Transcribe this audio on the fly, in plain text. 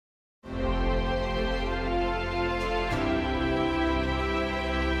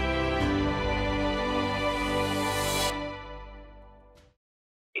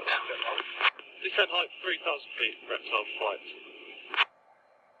Descent height 3,000 feet, reptile flight.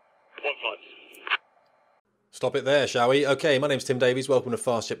 One flight. Stop it there, shall we? Okay, my name's Tim Davies. Welcome to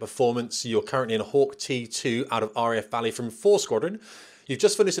Fast Jet Performance. You're currently in a Hawk T2 out of RAF Valley from 4 Squadron. You've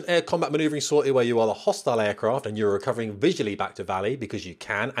just finished an Air Combat Manoeuvring Sortie where you are the hostile aircraft and you're recovering visually back to Valley because you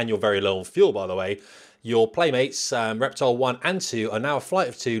can, and you're very low on fuel, by the way. Your playmates, Reptile 1 and 2, are now a flight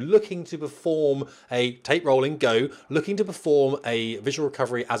of 2 looking to perform a tape rolling, go, looking to perform a visual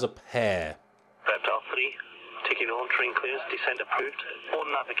recovery as a pair. Reptile 3, taking on, train clears, descent approved, on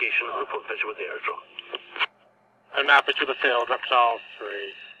navigation, report visual with the airdrome. And now to the field, Reptile 3.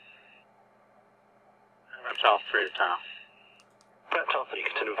 Reptile 3 tower. Reptile 3,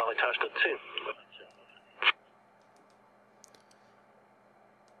 continue Valley Tower Stud 2.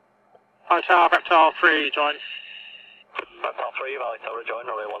 Hi tower, Reptile 3, join. Reptile 3, Valley Tower join,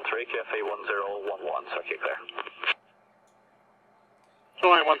 runway 13, QFA 1011, circuit clear.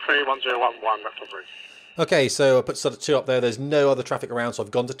 Join 131011, Reptile 3. Okay, so I put sort of 2 up there. There's no other traffic around, so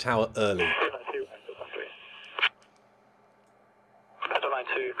I've gone to tower early.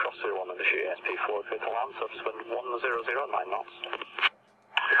 2, cross 01 and issue SP4, clear to land, surface wind 1009 knots.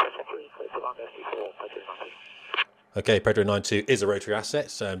 Okay, Pedro 92 is a rotary asset,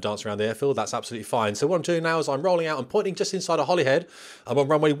 so dance around the airfield, that's absolutely fine. So what I'm doing now is I'm rolling out and pointing just inside of Holyhead. I'm on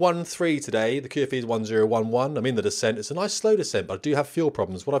runway 13 today, the QFE is 1011, I'm in the descent. It's a nice slow descent, but I do have fuel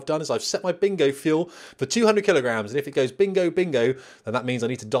problems. What I've done is I've set my bingo fuel for 200 kilograms, and if it goes bingo, bingo, then that means I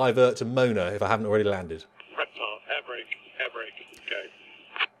need to divert to Mona if I haven't already landed. Reptile, air brake, go.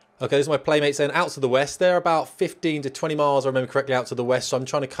 Okay, this is my playmates then out to the west. They're about 15 to 20 miles, I remember correctly, out to the west. So I'm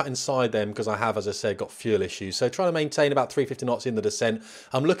trying to cut inside them because I have, as I said, got fuel issues. So trying to maintain about 350 knots in the descent.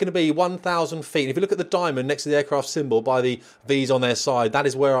 I'm looking to be 1,000 feet. If you look at the diamond next to the aircraft symbol by the V's on their side, that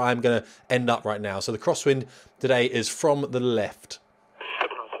is where I'm going to end up right now. So the crosswind today is from the left.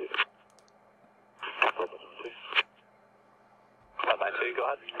 Go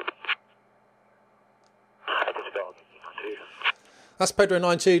ahead. That's Pedro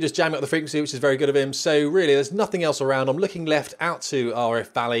 92 just jamming up the frequency, which is very good of him. So really, there's nothing else around. I'm looking left out to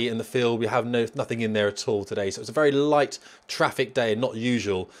RAF Valley in the field. We have nothing in there at all today. So it's a very light traffic day and not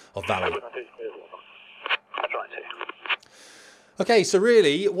usual of Valley. Okay, so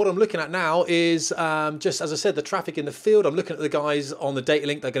really what I'm looking at now is just, as I said, the traffic in the field. I'm looking at the guys on the data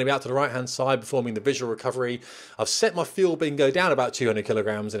link. They're going to be out to the right-hand side performing the visual recovery. I've set my fuel bingo down about 200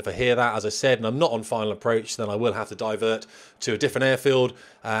 kilograms. And if I hear that, as I said, and I'm not on final approach, then I will have to divert to a different airfield.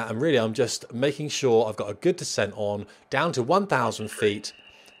 And really, I'm just making sure I've got a good descent on down to 1,000 feet.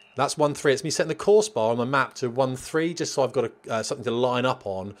 That's 13. It's me setting the course bar on the map to 13, just so I've got something to line up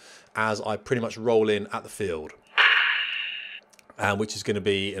on as I pretty much roll in at the field. Which is going to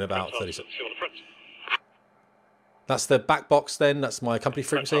be in about 30 seconds. That's the back box then, that's my company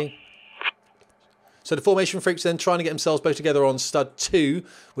frequency. So the formation freaks then trying to get themselves both together on stud 2,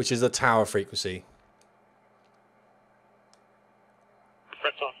 which is the tower frequency.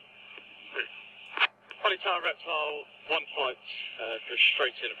 Reptile. Valley Tower, Reptile, 1 flight, go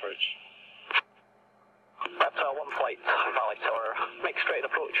straight in approach. Reptile 1 flight, Valley Tower, make straight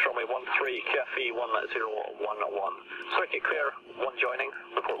approach, runway 13, QFE 1011. Circuit clear, 1 joining,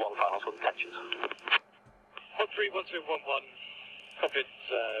 report long finals with intentions. 131211, copied,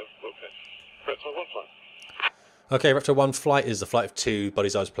 okay. Reptile 1 flight. Okay, Reptile 1 flight is the flight of 2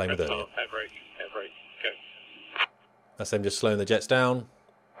 buddies I was playing with earlier. Air brake, go. That's them just slowing the jets down.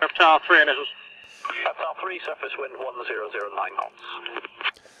 Reptile 3 initials. Reptile 3, surface wind 1009 knots.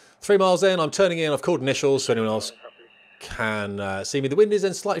 3 miles in, I'm turning in, I've called initials so anyone else can see me. The wind is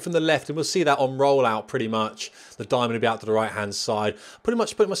then slightly from the left, and we'll see that on rollout pretty much. The diamond will be out to the right-hand side. Pretty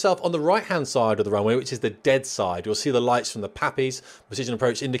much putting myself on the right-hand side of the runway, which is the dead side. You'll see the lights from the PAPIs, precision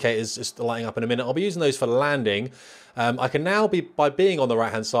approach indicators, just lighting up in a minute. I'll be using those for landing. I can now, by being on the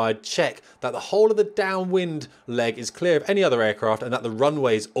right-hand side, check that the whole of the downwind leg is clear of any other aircraft and that the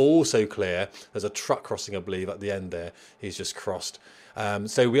runway is also clear. There's a truck crossing, I believe, at the end there. He's just crossed.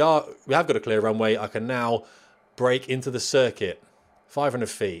 So we have got a clear runway. I can now brake into the circuit, 500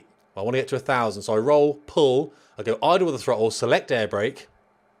 feet. I want to get to 1,000, so I roll, pull, I go idle with the throttle, select air brake.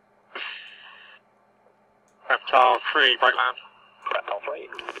 Reptile 3, brake land. Reptile 3.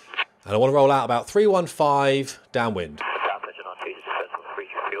 And I want to roll out about 315 downwind.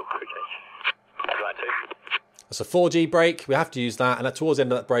 That's a 4G brake. We have to use that. And towards the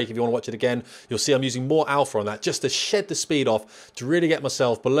end of that brake, if you want to watch it again, you'll see I'm using more alpha on that just to shed the speed off to really get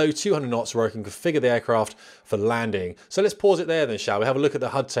myself below 200 knots where I can configure the aircraft for landing. So let's pause it there then, shall we? Have a look at the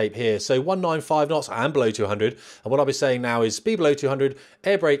HUD tape here. So 195 knots, I am below 200. And what I'll be saying now is speed below 200,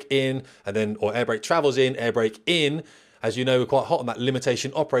 air brake in, and then, or air brake travels in, air brake in. As you know, we're quite hot on that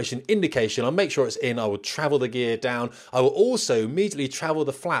limitation operation indication. I'll make sure it's in. I will travel the gear down. I will also immediately travel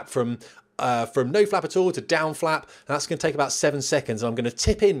the flap from no flap at all to down flap, and that's going to take about 7 seconds. And I'm going to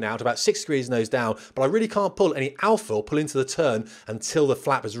tip in now to about 6 degrees nose down, but I really can't pull any alpha or pull into the turn until the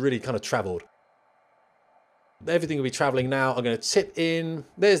flap has really kind of travelled. Everything will be travelling now. I'm going to tip in.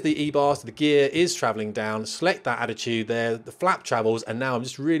 There's the E-bar, so the gear is travelling down. Select that attitude there. The flap travels, and now I'm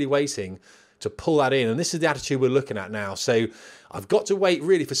just really waiting to pull that in. And this is the attitude we're looking at now. So I've got to wait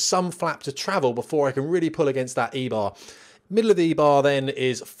really for some flap to travel before I can really pull against that E-bar. Middle of the E-bar then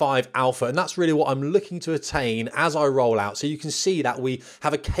is 5 alpha, and that's really what I'm looking to attain as I roll out. So you can see that we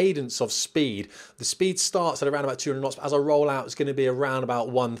have a cadence of speed. The speed starts at around about 200 knots, but as I roll out, it's going to be around about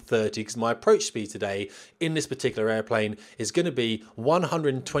 130, because my approach speed today in this particular airplane is going to be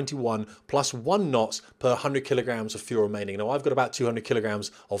 121 plus 1 knots per 100 kilograms of fuel remaining. Now I've got about 200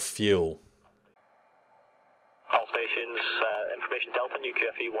 kilograms of fuel. All stations, information Delta, new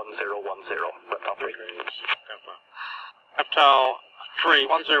QFE 1010, Reptile 3. Reptile 3,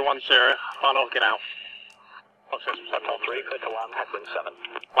 1010, final, get out. Reptile 3, clear to land, headwind 7.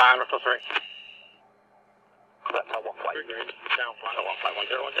 Land, Reptile 3. Reptile 1 flight. Down flight, 1 flight,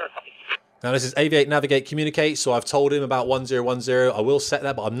 1010, copy. Now this is Aviate, Navigate, Communicate, so I've told him about 1010. I will set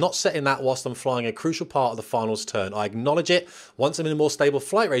that, but I'm not setting that whilst I'm flying a crucial part of the finals turn. I acknowledge it. Once I'm in a more stable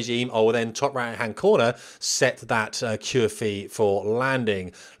flight regime, I will then top right hand corner set that QFE for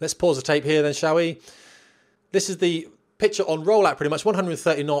landing. Let's pause the tape here then, shall we? This is the picture on rollout, pretty much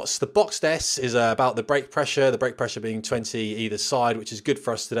 130 knots. The boxed S is about the brake pressure being 20 either side, which is good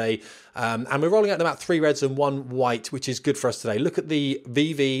for us today. And we're rolling out about 3 reds and 1 white, which is good for us today. Look at the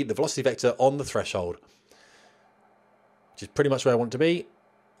VV, the velocity vector on the threshold, which is pretty much where I want it to be.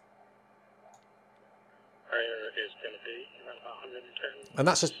 And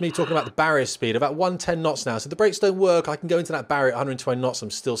that's just me talking about the barrier speed, about 110 knots now. So the brakes don't work. I can go into that barrier at 120 knots. I'm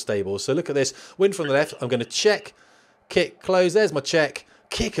still stable. So look at this. Wind from the left. I'm going to check. Kick, close, there's my check.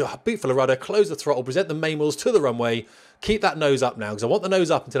 Kick, boot full of rudder, close the throttle, present the main wheels to the runway. Keep that nose up now, because I want the nose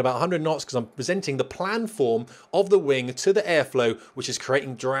up until about 100 knots, because I'm presenting the plan form of the wing to the airflow, which is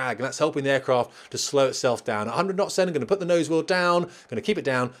creating drag, and that's helping the aircraft to slow itself down. At 100 knots then, I'm going to put the nose wheel down, going to keep it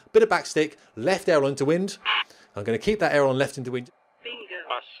down, bit of backstick, left aileron into wind. I'm going to keep that aileron left into wind.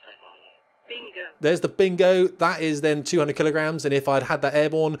 There's the bingo. That is then 200 kilograms. And if I'd had that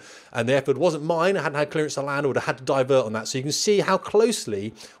airborne and the airfield wasn't mine, I hadn't had clearance to land, I would have had to divert on that. So you can see how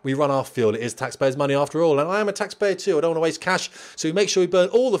closely we run our fuel. It is taxpayers' money after all. And I am a taxpayer too. I don't want to waste cash. So we make sure we burn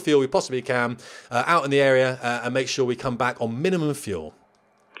all the fuel we possibly can out in the area and make sure we come back on minimum fuel.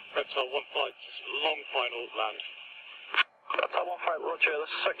 Reptile 1 flight, long final, land. Reptile 1 flight, roger, the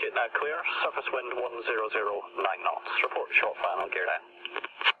circuit now clear. Surface wind 1009 knots. Report short final, gear down.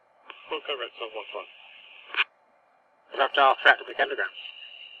 Wilco, Reptile 1 flight. Reptile 3 to the underground.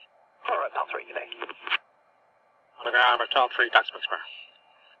 Reptile 3 today. Underground, Reptile 3, taxi back Sparrow.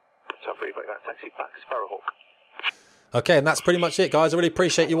 Reptile 3, back taxi back Sparrowhawk. Okay, and that's pretty much it, guys. I really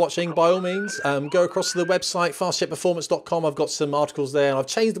appreciate you watching. By all means, go across to the website, fastjetperformance.com. I've got some articles there, and I've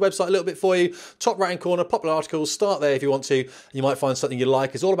changed the website a little bit for you. Top right-hand corner, popular articles. Start there if you want to. You might find something you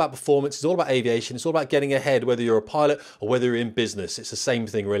like. It's all about performance. It's all about aviation. It's all about getting ahead, whether you're a pilot or whether you're in business. It's the same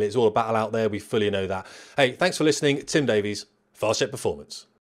thing, really. It's all a battle out there. We fully know that. Hey, thanks for listening. Tim Davies, Fast Jet Performance.